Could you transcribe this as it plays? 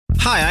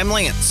Hi, I'm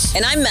Lance.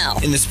 And I'm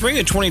Mel. In the spring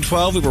of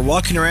 2012, we were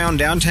walking around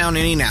downtown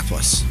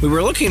Indianapolis. We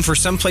were looking for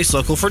someplace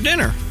local for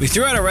dinner. We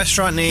threw out a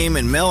restaurant name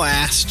and Mel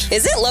asked,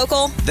 "Is it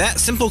local?" That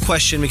simple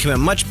question became a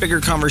much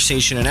bigger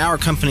conversation and our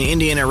company,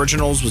 Indiana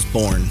Originals, was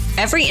born.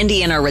 Every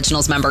Indiana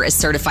Originals member is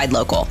certified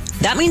local.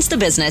 That means the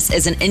business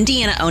is an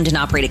Indiana-owned and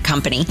operated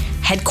company,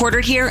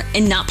 headquartered here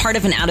and not part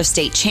of an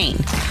out-of-state chain.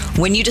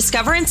 When you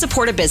discover and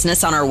support a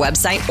business on our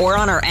website or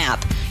on our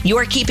app, you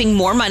are keeping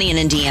more money in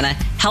Indiana,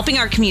 helping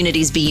our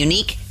communities be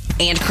unique,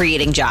 and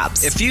creating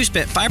jobs. If you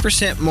spent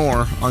 5%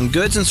 more on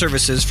goods and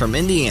services from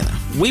Indiana,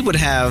 we would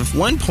have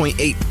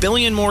 $1.8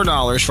 billion more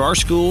for our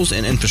schools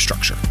and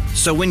infrastructure.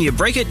 So when you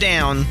break it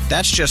down,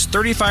 that's just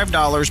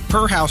 $35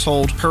 per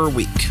household per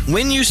week.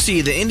 When you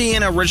see the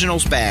Indiana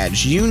Originals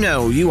badge, you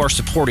know you are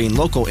supporting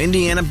local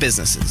Indiana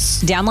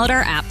businesses. Download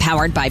our app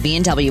powered by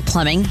B&W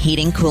Plumbing,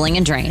 Heating, Cooling,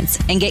 and Drains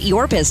and get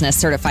your business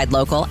certified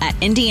local at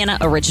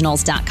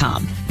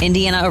IndianaOriginals.com.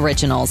 Indiana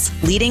Originals,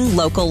 leading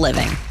local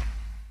living.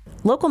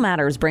 Local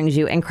Matters brings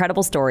you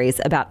incredible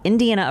stories about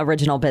Indiana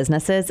original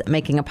businesses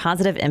making a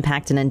positive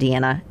impact in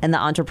Indiana and the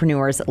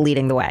entrepreneurs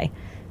leading the way.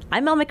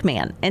 I'm Mel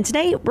McMahon, and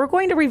today we're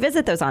going to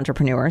revisit those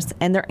entrepreneurs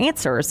and their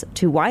answers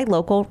to why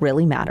local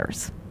really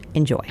matters.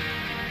 Enjoy.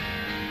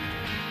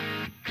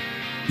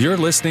 You're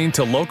listening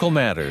to Local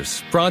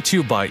Matters, brought to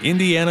you by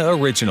Indiana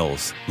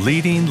Originals,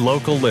 leading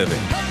local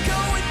living.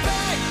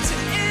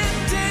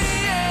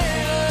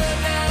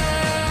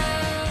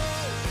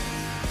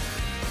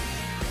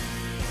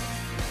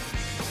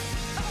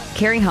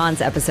 Carrie Hahn's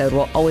episode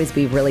will always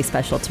be really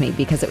special to me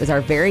because it was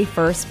our very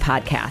first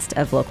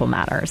podcast of Local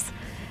Matters.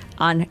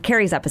 On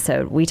Carrie's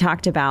episode, we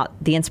talked about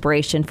the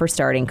inspiration for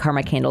starting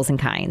Karma Candles and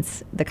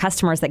Kinds, the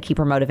customers that keep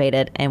her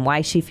motivated, and why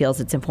she feels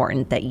it's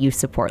important that you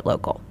support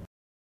local.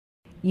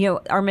 You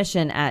know, our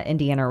mission at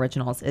Indiana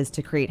Originals is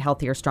to create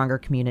healthier, stronger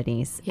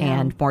communities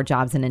and more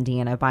jobs in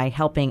Indiana by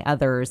helping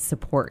others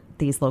support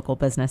these local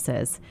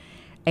businesses.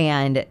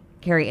 And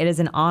Carrie, it is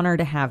an honor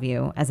to have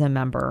you as a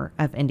member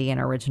of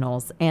Indiana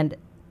Originals. And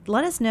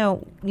let us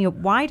know,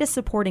 why does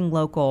supporting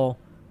local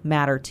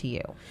matter to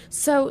you?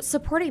 So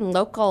supporting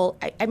local,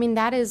 I mean,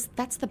 that's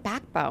the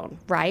backbone,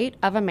 right,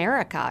 of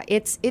America.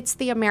 It's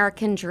the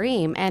American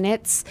dream, and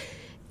it's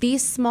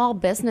these small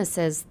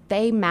businesses,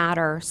 they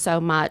matter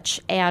so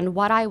much. And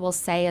what I will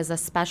say is,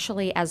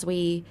 especially as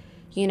we,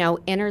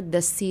 entered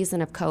this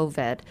season of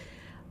COVID,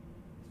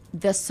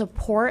 the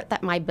support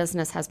that my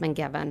business has been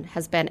given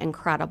has been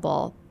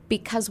incredible,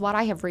 because what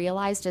I have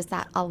realized is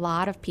that a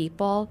lot of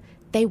people,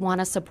 they want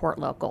to support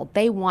local.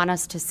 They want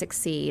us to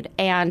succeed.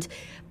 And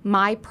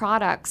my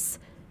products,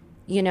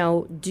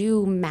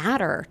 do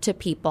matter to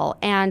people.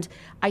 And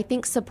I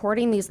think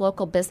supporting these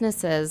local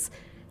businesses,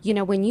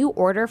 when you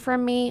order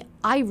from me,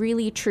 I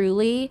really,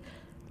 truly,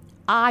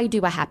 I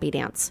do a happy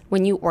dance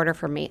when you order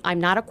from me. I'm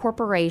not a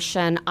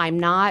corporation. I'm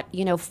not,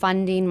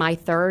 funding my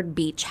third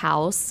beach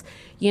house.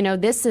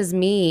 This is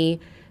me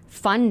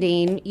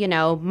funding,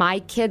 my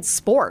kids'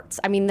 sports.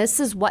 I mean, this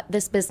is what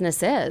this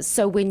business is.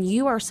 So when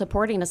you are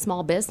supporting a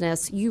small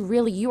business,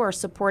 you are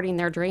supporting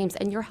their dreams,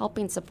 and you're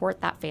helping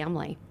support that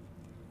family.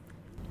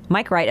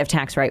 Mike Wright of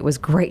Tax Right was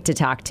great to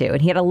talk to,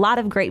 and he had a lot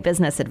of great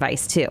business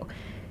advice too.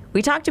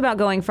 We talked about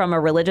going from a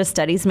religious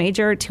studies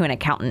major to an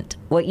accountant,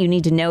 what you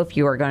need to know if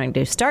you are going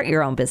to start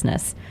your own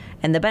business,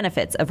 and the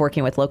benefits of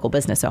working with local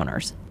business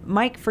owners.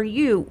 Mike, for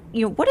you,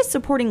 what does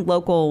supporting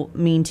local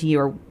mean to you,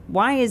 or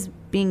why is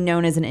being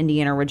known as an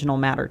Indiana Original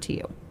matter to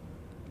you?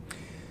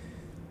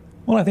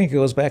 Well, I think it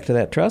goes back to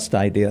that trust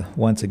idea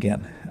once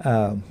again.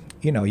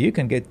 You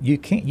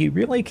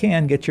really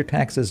can get your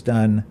taxes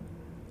done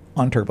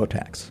on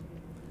TurboTax,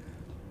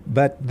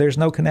 but there's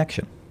no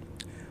connection.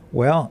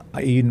 Well,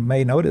 you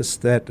may notice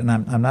that, and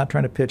I'm not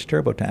trying to pitch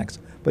TurboTax,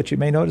 but you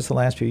may notice the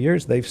last few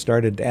years they've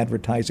started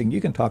advertising.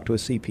 You can talk to a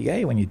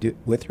CPA when you do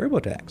with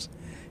TurboTax.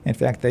 In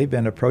fact, they've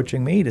been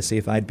approaching me to see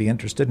if I'd be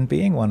interested in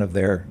being one of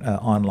their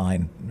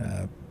online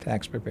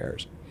tax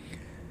preparers.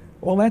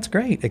 Well, that's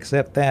great,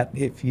 except that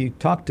if you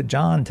talk to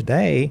John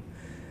today,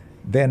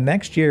 then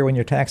next year when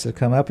your taxes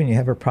come up and you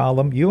have a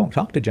problem, you won't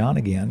talk to John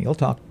again. You'll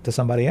talk to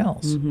somebody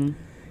else. Mm-hmm.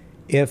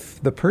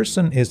 If the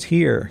person is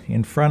here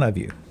in front of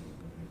you,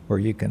 where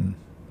you can,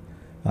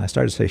 I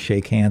started to say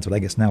shake hands, but I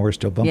guess now we're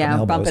still bumping elbows.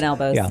 Yeah, bumping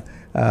elbows. Yeah,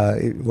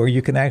 where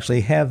you can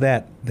actually have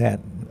that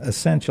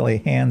essentially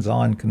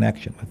hands-on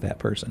connection with that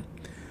person.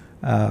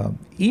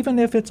 Even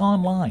if it's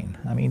online.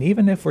 I mean,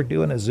 even if we're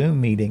doing a Zoom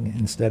meeting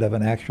instead of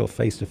an actual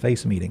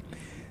face-to-face meeting,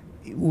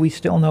 we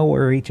still know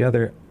where each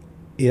other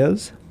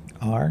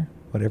are,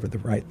 whatever the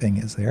right thing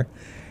is there.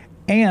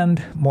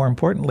 And more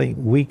importantly,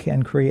 we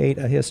can create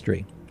a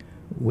history.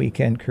 We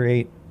can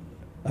create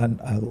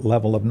a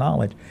level of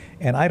knowledge.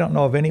 And I don't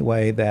know of any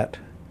way that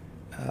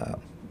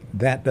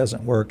that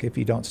doesn't work if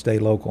you don't stay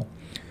local.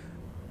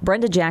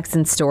 Brenda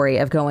Jackson's story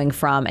of going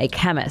from a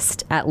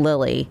chemist at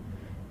Lilly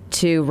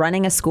to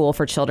running a school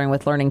for children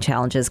with learning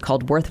challenges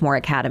called Worthmore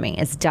Academy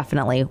is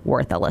definitely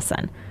worth a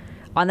listen.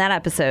 On that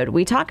episode,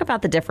 we talk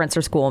about the difference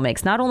our school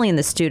makes not only in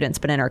the students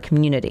but in our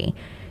community.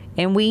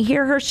 And we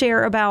hear her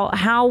share about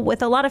how,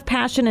 with a lot of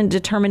passion and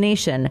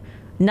determination,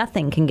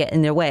 nothing can get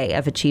in the way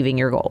of achieving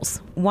your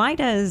goals. Why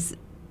does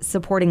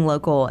supporting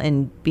local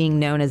and being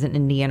known as an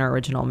Indiana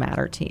Original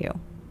matter to you?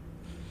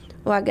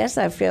 Well, I guess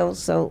I feel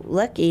so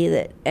lucky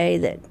that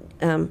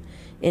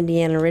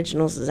Indiana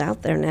Originals is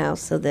out there now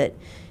so that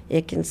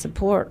it can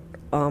support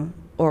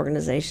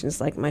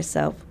organizations like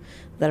myself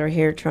that are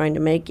here trying to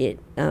make it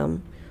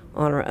on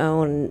our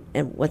own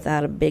and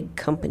without a big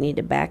company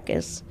to back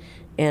us.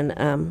 And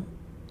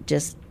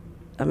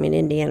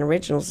Indiana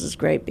Originals is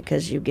great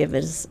because you give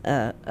us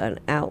an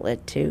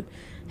outlet to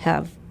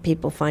have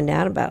people find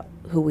out about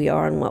who we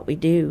are and what we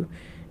do,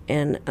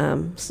 and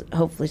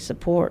hopefully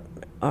support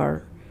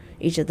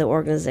each of the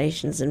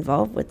organizations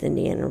involved with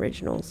Indiana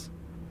Originals.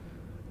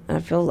 I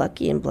feel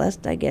lucky and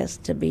blessed, I guess,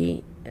 to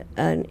be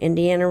an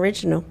Indiana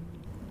Original.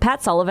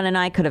 Pat Sullivan and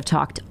I could have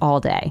talked all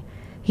day.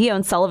 He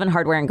owns Sullivan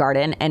Hardware and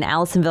Garden and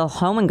Allisonville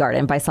Home and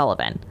Garden by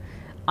Sullivan.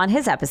 On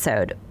his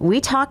episode, we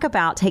talk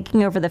about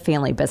taking over the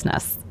family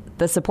business,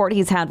 the support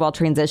he's had while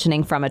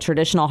transitioning from a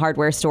traditional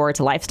hardware store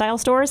to lifestyle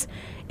stores,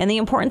 and the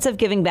importance of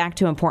giving back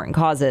to important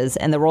causes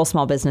and the role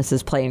small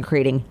businesses play in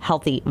creating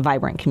healthy,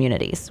 vibrant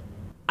communities.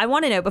 I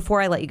want to know,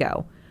 before I let you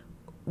go,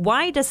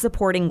 why does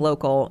supporting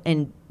local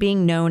and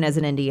being known as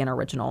an Indiana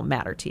Original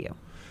matter to you?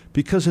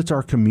 Because it's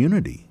our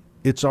community.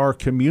 It's our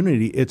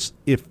community. It's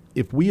if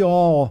we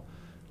all,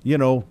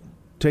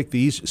 take the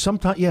easy.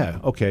 Sometimes,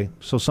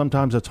 so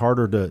sometimes it's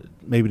harder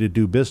to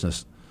do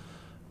business,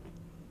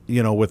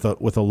 with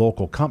a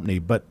local company,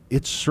 but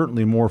it's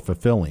certainly more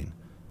fulfilling.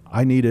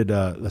 I needed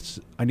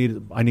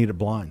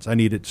blinds. I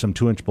needed some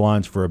 2-inch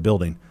blinds for a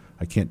building.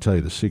 I can't tell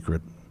you the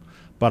secret,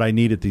 but I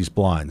needed these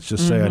blinds.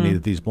 Just say I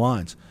needed these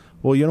blinds.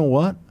 Well, you know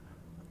what?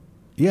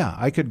 Yeah,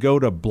 I could go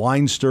to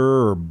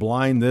Blindster or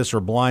Blind this or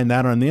Blind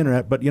that on the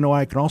internet, but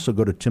I can also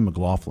go to Tim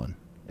McLaughlin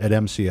at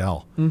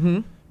MCL.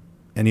 Mm-hmm.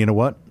 And you know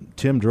what?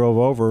 Tim drove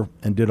over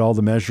and did all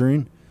the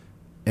measuring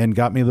and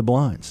got me the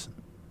blinds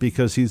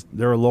because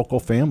they're a local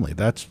family.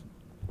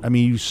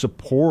 You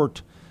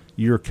support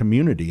your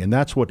community, and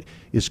that's what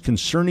is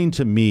concerning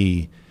to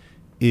me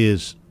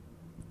is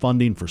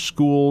funding for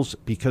schools,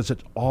 because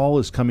it all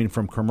is coming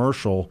from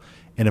commercial.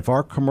 And if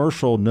our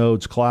commercial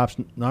nodes collapse,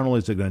 not only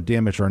is it going to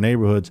damage our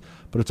neighborhoods,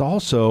 but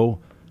everyone's going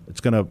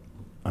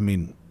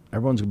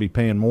to be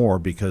paying more,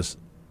 because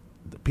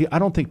I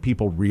don't think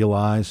people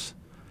realize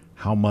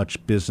how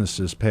much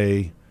businesses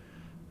pay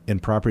in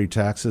property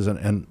taxes.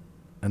 And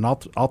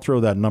I'll throw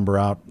that number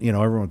out.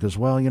 Everyone goes,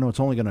 well, it's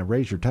only going to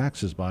raise your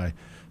taxes by,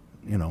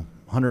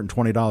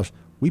 $120.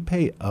 We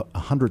pay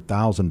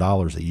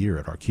 $100,000 a year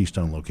at our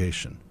Keystone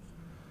location.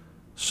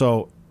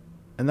 So,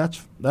 and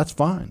that's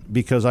fine,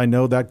 because I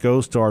know that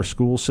goes to our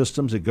school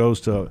systems, it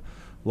goes to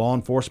law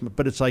enforcement,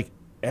 but it's like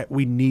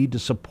we need to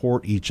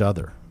support each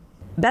other.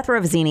 Beth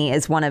Rovzini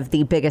is one of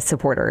the biggest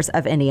supporters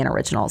of Indiana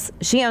Originals.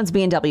 She owns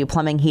B&W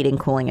Plumbing, Heating,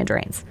 Cooling, and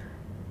Drains.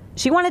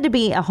 She wanted to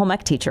be a home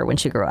ec teacher when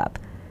she grew up,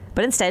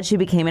 but instead she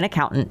became an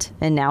accountant,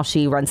 and now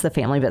she runs the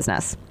family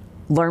business.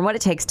 Learn what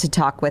it takes to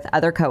talk with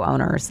other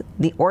co-owners,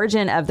 the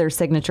origin of their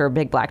signature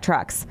big black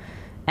trucks,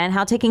 and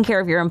how taking care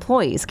of your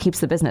employees keeps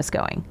the business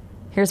going.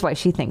 Here's why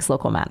she thinks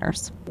local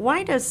matters.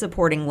 Why does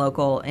supporting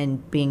local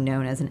and being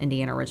known as an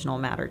Indiana Original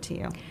matter to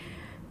you?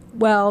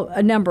 Well,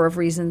 a number of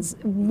reasons.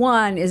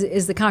 One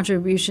is the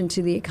contribution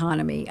to the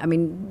economy.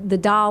 The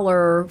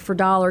dollar for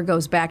dollar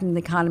goes back into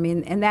the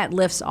economy, and that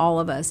lifts all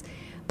of us.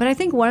 But I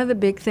think one of the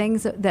big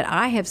things that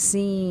I have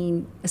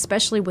seen,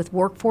 especially with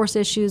workforce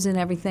issues and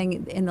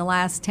everything in the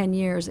last 10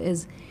 years,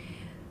 is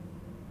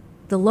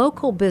the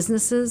local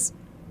businesses,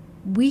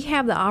 we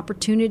have the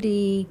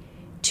opportunity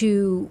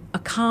to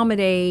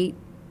accommodate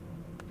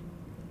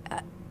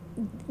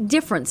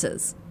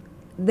differences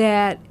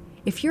that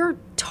if you're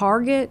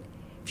Target,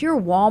 if you're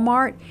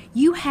Walmart,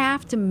 you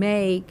have to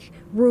make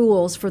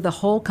rules for the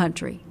whole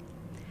country.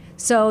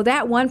 So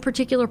that one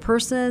particular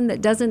person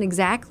that doesn't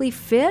exactly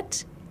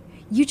fit,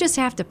 you just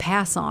have to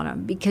pass on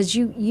them, because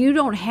you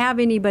don't have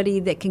anybody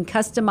that can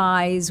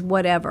customize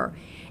whatever.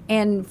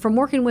 And from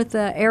working with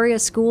the area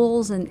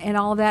schools and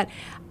all of that,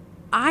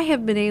 I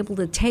have been able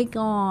to take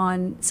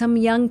on some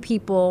young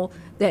people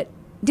that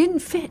didn't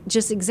fit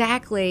just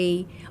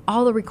exactly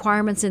all the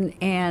requirements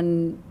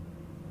and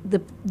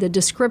the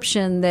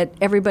description that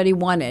everybody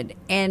wanted.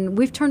 And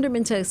we've turned them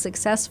into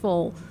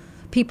successful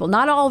people.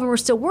 Not all of them are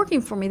still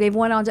working for me. They've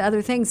went on to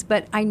other things,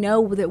 but I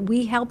know that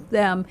we help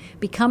them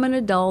become an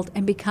adult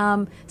and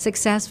become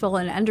successful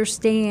and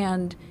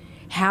understand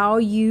how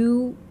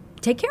you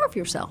take care of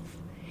yourself.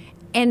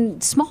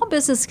 And small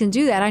business can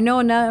do that. I know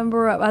a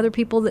number of other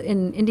people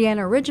in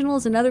Indiana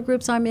Originals and other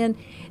groups I'm in,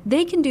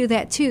 they can do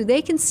that too.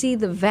 They can see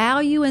the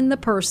value in the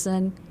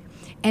person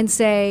and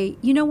say,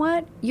 you know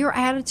what, your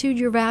attitude,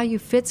 your value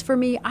fits for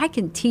me. I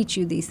can teach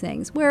you these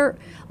things, where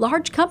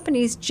large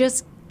companies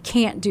just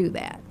can't do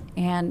that.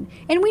 And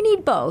we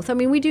need both.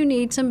 We do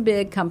need some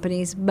big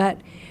companies, but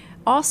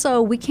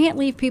also we can't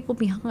leave people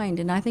behind.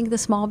 And I think the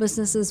small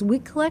businesses, we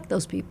collect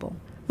those people.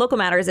 Local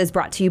Matters is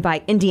brought to you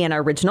by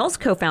Indiana Originals,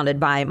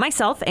 co-founded by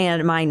myself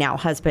and my now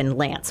husband,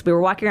 Lance. We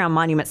were walking around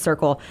Monument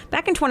Circle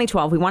back in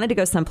 2012. We wanted to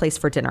go someplace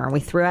for dinner, and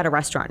we threw out a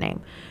restaurant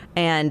name.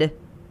 And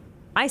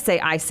I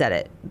said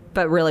it,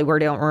 but really we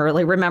don't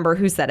really remember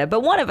who said it.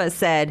 But one of us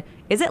said,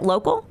 "Is it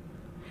local?"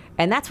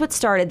 And that's what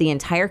started the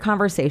entire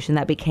conversation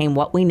that became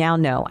what we now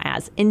know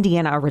as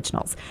Indiana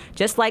Originals.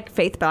 Just like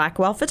Faith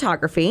Blackwell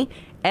Photography,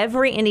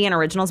 every Indiana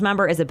Originals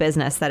member is a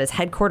business that is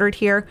headquartered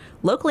here,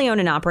 locally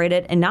owned and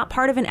operated, and not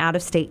part of an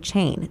out-of-state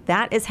chain.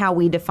 That is how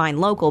we define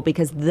local,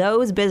 because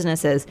those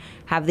businesses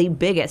have the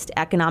biggest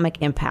economic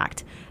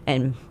impact.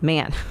 And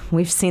man,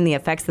 we've seen the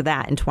effects of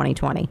that in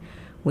 2020.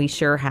 We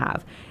sure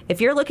have.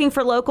 If you're looking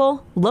for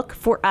local, look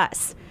for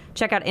us.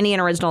 Check out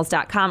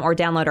IndianaOriginals.com or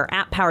download our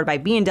app powered by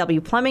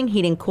B&W Plumbing,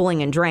 Heating,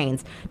 Cooling, and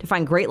Drains to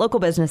find great local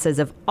businesses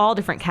of all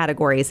different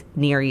categories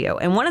near you.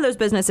 And one of those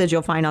businesses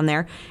you'll find on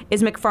there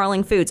is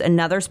McFarling Foods,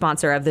 another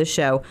sponsor of this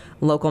show,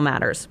 Local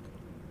Matters.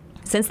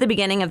 Since the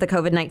beginning of the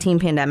COVID-19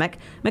 pandemic,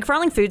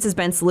 McFarling Foods has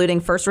been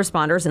saluting first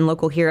responders and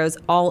local heroes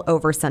all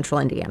over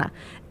central Indiana.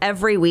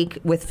 Every week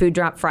with Food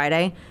Drop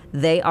Friday,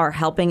 they are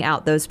helping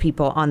out those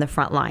people on the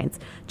front lines.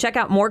 Check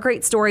out more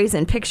great stories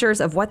and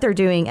pictures of what they're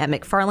doing at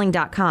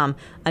McFarling.com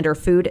under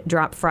Food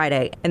Drop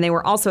Friday. And they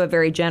were also a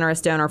very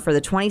generous donor for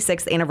the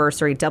 26th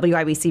anniversary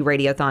WIBC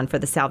Radiothon for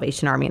the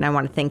Salvation Army. And I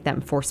want to thank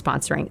them for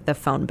sponsoring the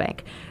phone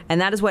bank. And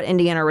that is what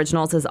Indiana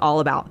Originals is all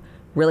about.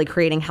 Really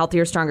creating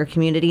healthier, stronger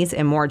communities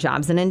and more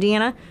jobs in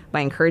Indiana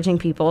by encouraging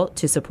people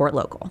to support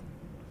local.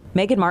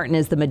 Megan Martin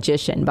is the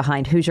magician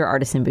behind Hoosier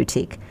Artisan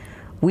Boutique.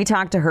 We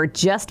talked to her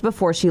just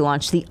before she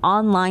launched the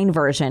online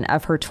version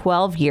of her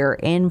 12-year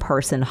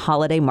in-person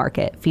holiday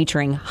market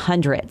featuring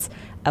hundreds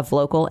of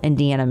local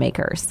Indiana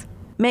makers.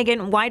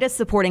 Megan, why does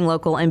supporting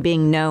local and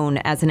being known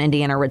as an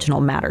Indiana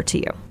Original matter to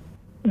you?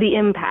 The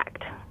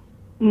impact.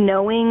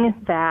 Knowing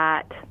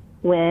that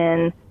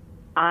when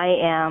I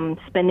am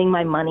spending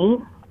my money,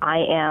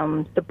 I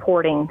am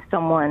supporting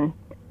someone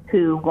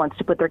who wants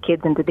to put their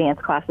kids into dance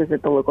classes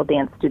at the local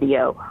dance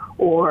studio,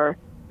 or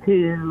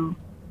who,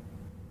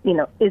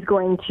 is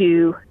going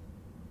to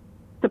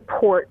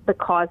support the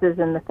causes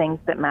and the things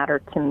that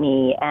matter to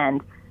me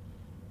and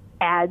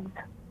adds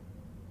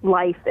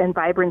life and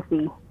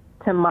vibrancy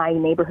to my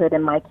neighborhood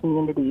and my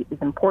community is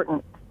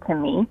important to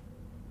me.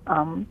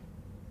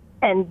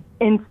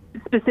 And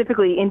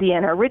specifically,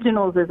 Indiana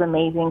Originals is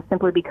amazing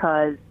simply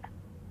because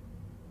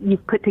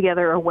you've put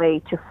together a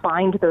way to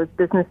find those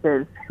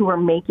businesses who are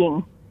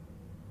making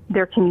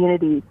their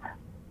communities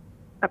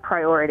a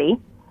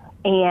priority,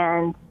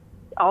 and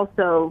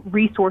also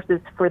resources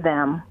for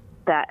them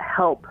that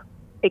help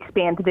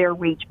expand their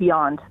reach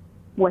beyond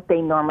what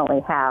they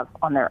normally have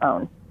on their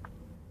own.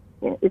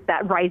 It's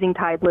that rising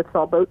tide lifts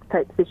all boats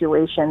type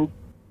situation.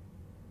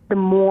 The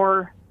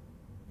more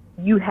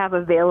you have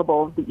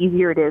available, the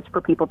easier it is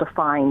for people to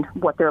find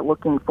what they're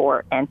looking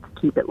for and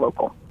to keep it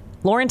local.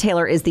 Lauren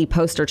Taylor is the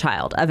poster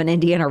child of an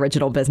Indiana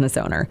Original business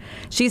owner.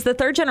 She's the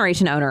third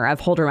generation owner of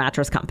Holder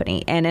Mattress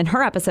Company. And in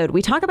her episode,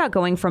 we talk about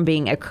going from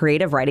being a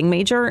creative writing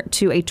major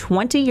to a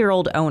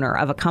 20-year-old owner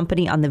of a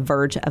company on the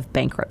verge of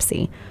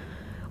bankruptcy.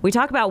 We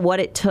talk about what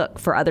it took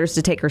for others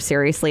to take her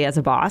seriously as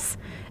a boss,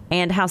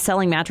 and how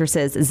selling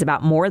mattresses is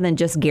about more than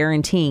just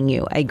guaranteeing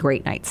you a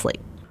great night's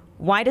sleep.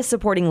 Why does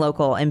supporting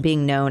local and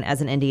being known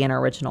as an Indiana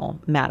Original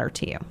matter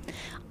to you?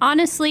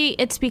 Honestly,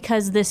 it's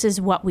because this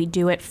is what we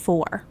do it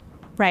for.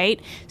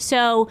 Right?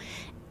 So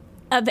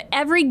of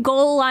every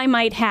goal I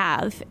might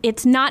have,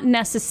 it's not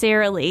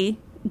necessarily,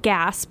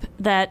 gasp,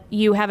 that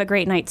you have a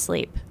great night's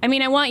sleep. I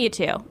mean, I want you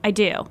to. I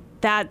do.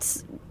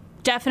 That's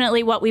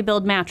definitely what we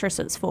build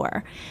mattresses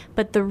for.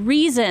 But the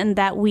reason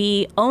that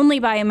we only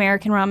buy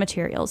American raw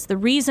materials, the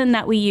reason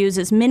that we use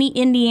as many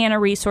Indiana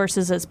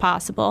resources as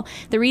possible,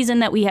 the reason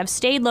that we have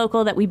stayed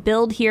local, that we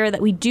build here,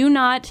 that we do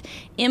not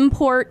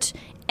import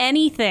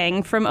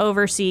anything from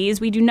overseas,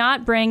 we do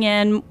not bring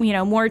in,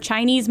 more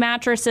Chinese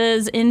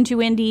mattresses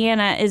into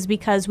Indiana, is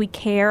because we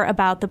care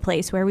about the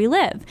place where we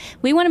live.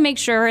 We want to make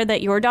sure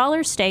that your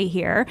dollars stay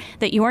here,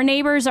 that your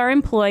neighbors are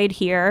employed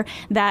here,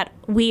 that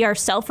we are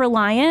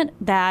self-reliant,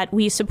 that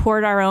we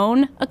support our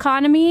own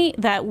economy,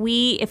 that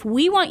if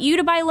we want you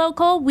to buy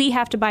local, we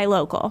have to buy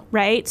local,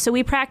 right? So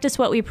we practice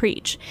what we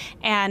preach.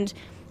 And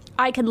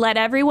I could let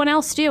everyone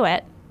else do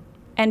it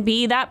and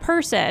be that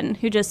person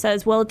who just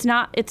says, well, it's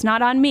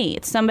not on me,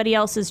 it's somebody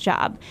else's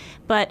job.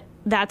 But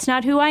that's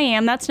not who I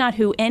am. That's not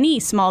who any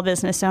small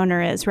business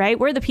owner is, right?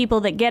 We're the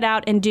people that get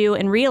out and do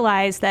and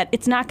realize that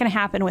it's not going to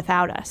happen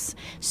without us.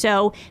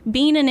 So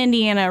being an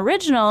Indiana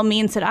Original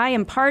means that I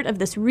am part of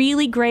this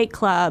really great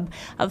club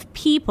of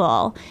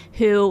people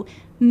who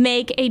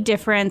make a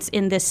difference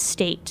in this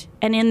state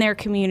and in their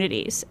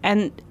communities.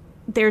 And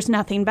there's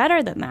nothing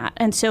better than that.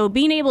 And so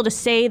being able to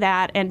say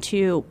that and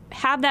to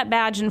have that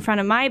badge in front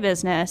of my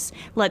business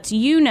lets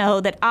you know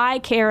that I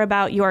care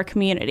about your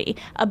community.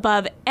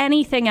 Above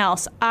anything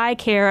else, I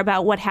care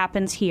about what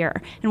happens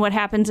here and what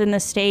happens in the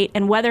state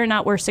and whether or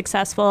not we're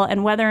successful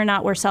and whether or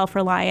not we're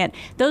self-reliant.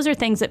 Those are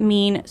things that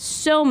mean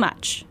so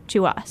much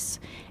to us.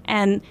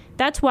 And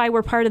that's why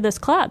we're part of this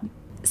club.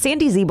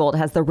 Sandy Zebold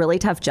has the really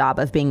tough job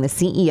of being the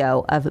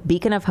CEO of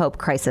Beacon of Hope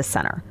Crisis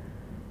Center.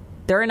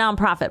 They're a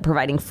nonprofit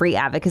providing free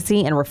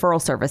advocacy and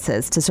referral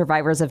services to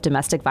survivors of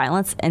domestic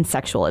violence and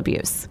sexual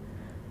abuse.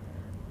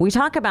 We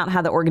talk about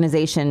how the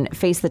organization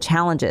faced the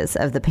challenges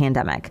of the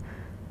pandemic,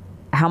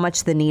 how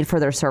much the need for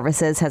their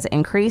services has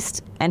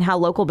increased, and how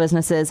local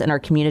businesses in our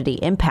community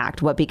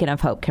impact what Beacon of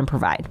Hope can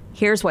provide.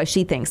 Here's why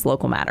she thinks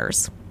local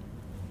matters.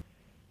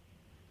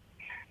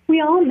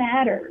 We all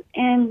matter,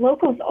 and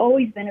local's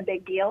always been a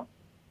big deal,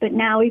 but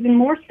now even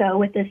more so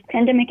with this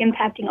pandemic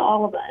impacting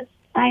all of us.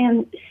 I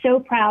am so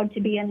proud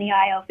to be in the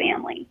IO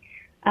family.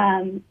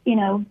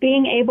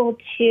 Being able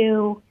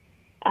to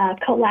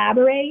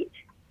collaborate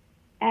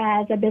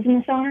as a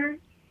business owner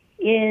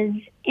is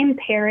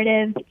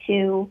imperative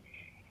to,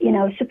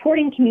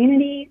 supporting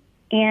community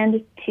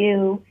and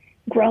to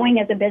growing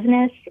as a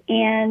business.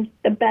 And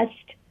the best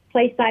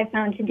place I've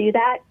found to do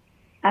that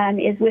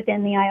is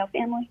within the IO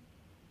family.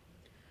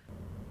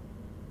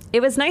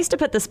 It was nice to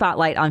put the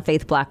spotlight on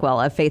Faith Blackwell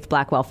of Faith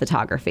Blackwell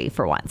Photography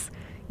for once.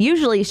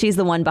 Usually she's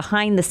the one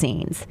behind the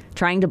scenes,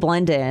 trying to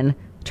blend in,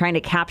 trying to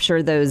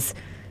capture those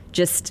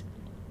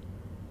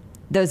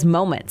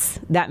moments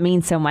that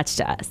mean so much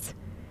to us.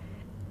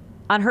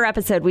 On her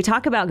episode, we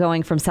talk about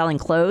going from selling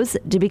clothes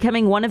to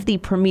becoming one of the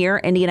premier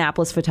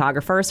Indianapolis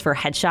photographers for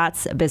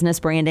headshots,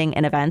 business branding,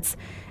 and events,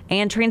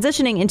 and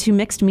transitioning into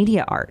mixed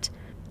media art.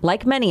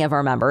 Like many of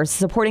our members,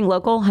 supporting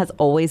local has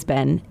always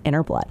been in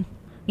her blood.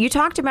 You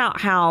talked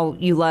about how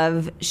you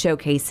love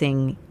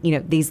showcasing,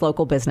 these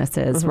local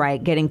businesses,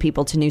 right? Getting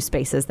people to new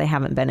spaces they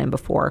haven't been in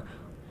before.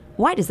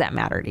 Why does that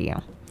matter to you?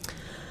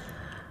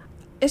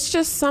 It's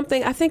just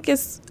something, I think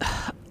it's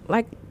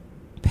like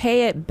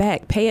pay it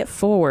back, pay it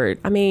forward.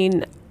 I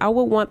mean, I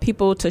would want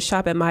people to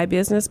shop at my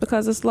business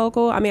because it's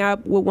local. I mean, I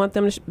would want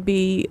them to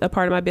be a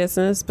part of my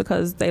business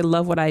because they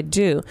love what I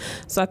do.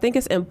 So I think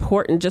it's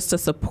important just to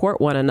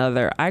support one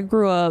another. I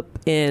grew up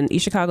in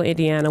East Chicago,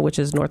 Indiana, which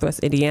is Northwest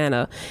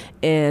Indiana.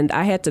 And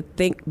I had to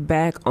think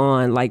back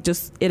on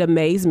it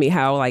amazed me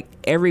how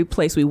every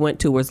place we went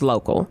to was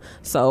local.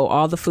 So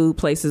all the food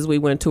places we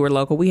went to were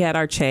local. We had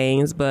our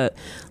chains, but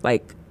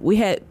we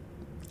had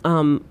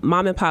mom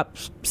and pop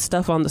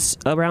stuff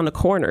around the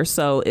corner.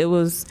 So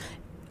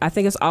I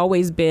think it's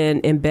always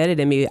been embedded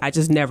in me. I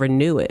just never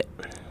knew it.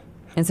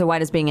 And so why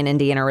does being an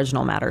Indiana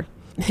original matter?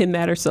 It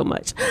matters so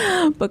much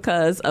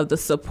because of the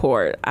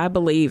support. I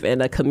believe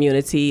in a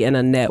community and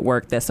a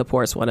network that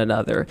supports one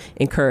another,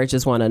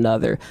 encourages one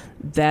another.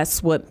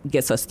 That's what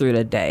gets us through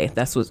the day.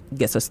 That's what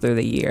gets us through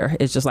the year.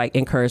 It's just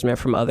encouragement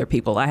from other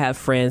people. I have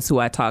friends who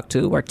I talk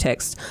to or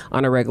text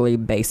on a regular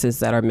basis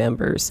that are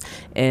members,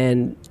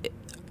 and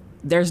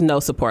there's no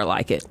support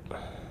like it.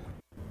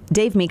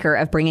 Dave Meeker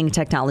of Bringing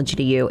Technology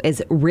to You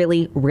is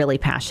really, really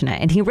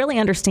passionate, and he really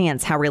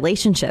understands how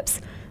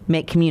relationships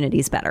make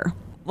communities better.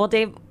 Well,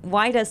 Dave,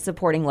 why does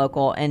supporting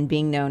local and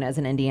being known as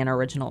an Indiana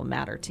original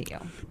matter to you?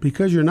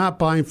 Because you're not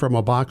buying from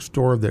a box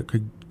store that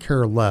could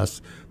care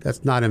less,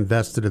 that's not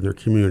invested in their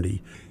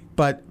community.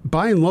 But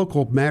buying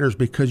local matters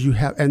because you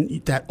have,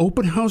 and that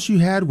open house you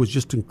had was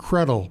just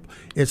incredible.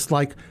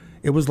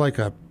 It was like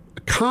a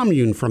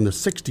commune from the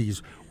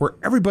 60s where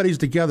everybody's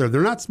together.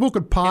 They're not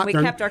smoking pot. And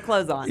we kept our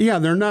clothes on. Yeah,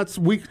 they're not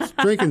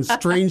drinking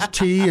strange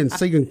tea and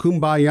singing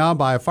Kumbaya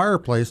by a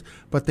fireplace,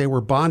 but they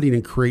were bonding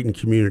and creating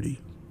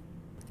community.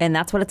 And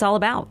that's what it's all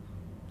about.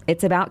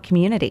 It's about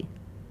community.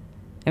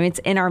 I mean, it's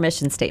in our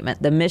mission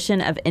statement. The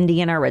mission of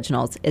Indiana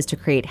Originals is to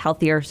create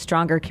healthier,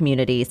 stronger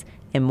communities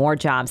and more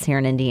jobs here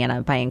in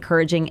Indiana by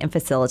encouraging and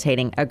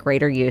facilitating a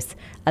greater use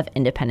of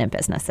independent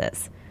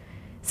businesses.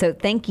 So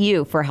thank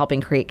you for helping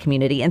create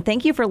community, and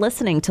thank you for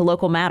listening to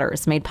Local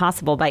Matters, made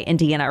possible by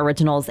Indiana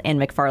Originals and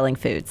McFarling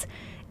Foods.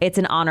 It's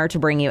an honor to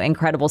bring you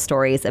incredible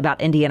stories about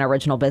Indiana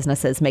original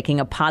businesses making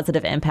a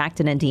positive impact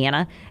in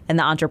Indiana and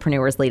the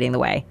entrepreneurs leading the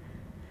way.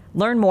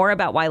 Learn more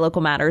about why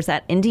local matters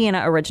at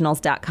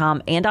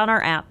indianaoriginals.com and on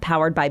our app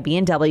powered by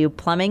B&W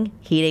Plumbing,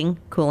 Heating,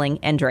 Cooling,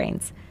 and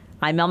Drains.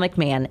 I'm Mel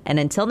McMahon, and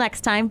until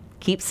next time,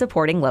 keep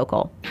supporting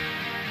local.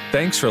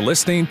 Thanks for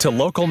listening to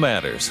Local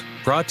Matters,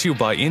 brought to you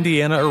by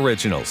Indiana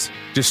Originals,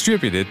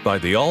 distributed by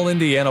the All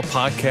Indiana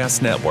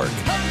Podcast Network.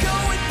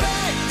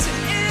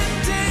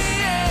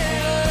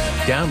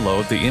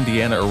 Download the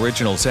Indiana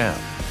Originals app,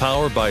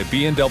 powered by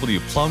B&W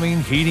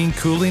Plumbing, Heating,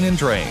 Cooling, and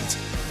Drains,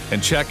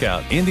 and check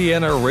out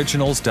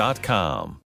IndianaOriginals.com.